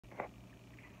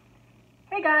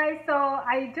Hey guys, so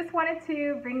I just wanted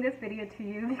to bring this video to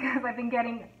you because I've been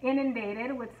getting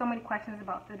inundated with so many questions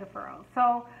about the deferral.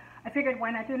 So I figured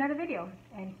why not do another video,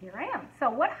 and here I am. So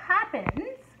what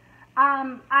happens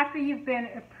after you've been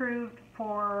approved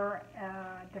for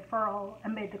deferral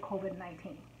amid the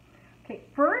COVID-19? Okay,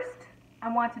 first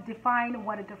I want to define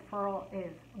what a deferral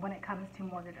is when it comes to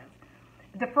mortgages.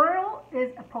 A deferral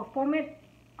is a postponement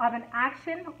of an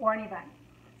action or an event.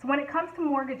 So when it comes to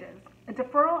mortgages, a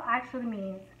deferral actually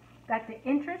means that the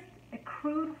interest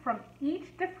accrued from each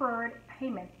deferred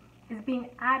payment is being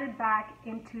added back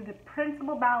into the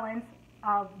principal balance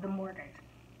of the mortgage.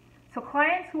 So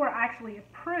clients who are actually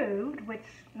approved, which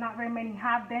not very many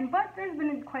have been, but there's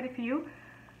been quite a few,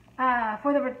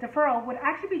 for the deferral would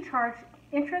actually be charged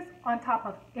interest on top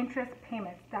of interest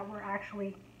payments that were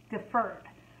actually deferred,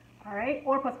 all right,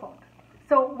 or postponed.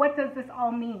 So what does this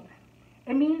all mean?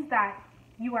 It means that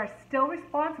you are still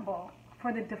responsible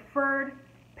for the deferred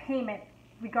payment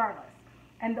regardless.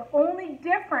 And the only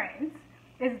difference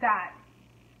is that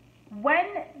when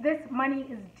this money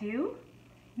is due,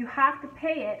 you have to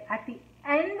pay it at the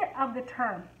end of the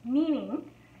term. Meaning,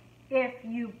 if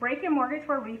you break your mortgage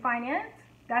for a refinance,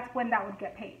 that's when that would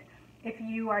get paid. If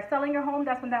you are selling your home,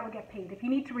 that's when that would get paid. If you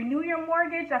need to renew your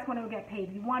mortgage, that's when it will get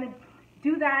paid. You want to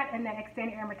do that and then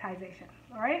extend your amortization,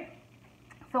 all right?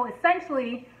 So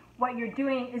essentially, what you're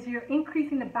doing is you're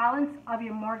increasing the balance of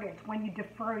your mortgage when you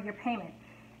defer your payment.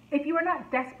 If you are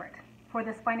not desperate for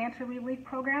this financial relief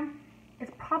program,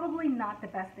 it's probably not the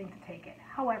best thing to take it.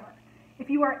 However,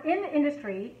 if you are in the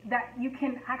industry that you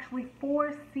can actually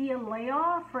foresee a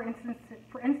layoff, for instance,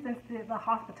 the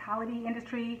hospitality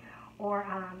industry or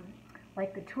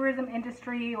like the tourism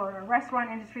industry or a restaurant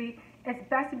industry, it's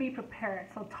best to be prepared.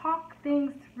 So talk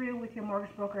things through with your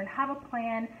mortgage broker and have a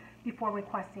plan before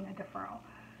requesting a deferral.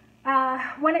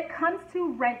 When it comes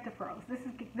to rent deferrals,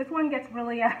 this one gets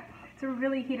really it's a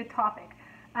really heated topic.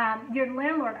 Your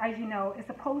landlord, as you know, is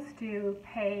supposed to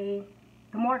pay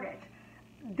the mortgage.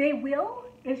 They will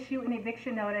issue an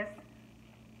eviction notice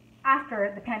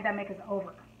after the pandemic is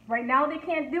over. Right now they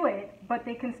can't do it, but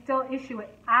they can still issue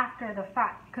it after the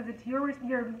fact because it's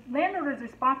your landlord is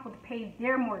responsible to pay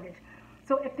their mortgage.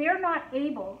 So if they're not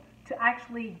able to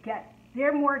actually get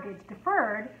their mortgage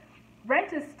deferred,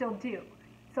 rent is still due.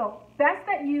 So best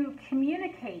that you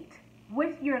communicate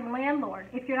with your landlord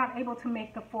if you're not able to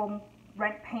make the full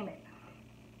rent payment.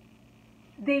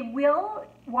 They will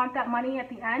want that money at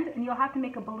the end, and you'll have to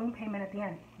make a balloon payment at the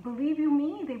end. Believe you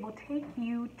me, they will take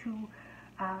you to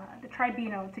the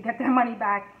tribunal to get their money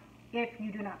back if you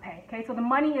do not pay. Okay, so the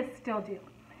money is still due.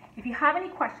 If you have any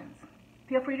questions,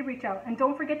 feel free to reach out. And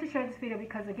don't forget to share this video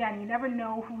because, again, you never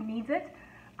know who needs it.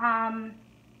 And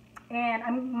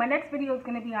my next video is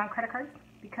going to be on credit cards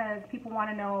because people want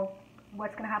to know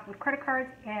what's going to happen with credit cards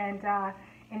and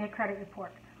in your credit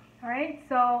report. All right,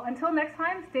 so until next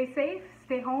time, stay safe,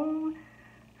 stay home,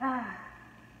 and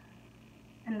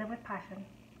live with passion.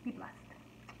 Be blessed.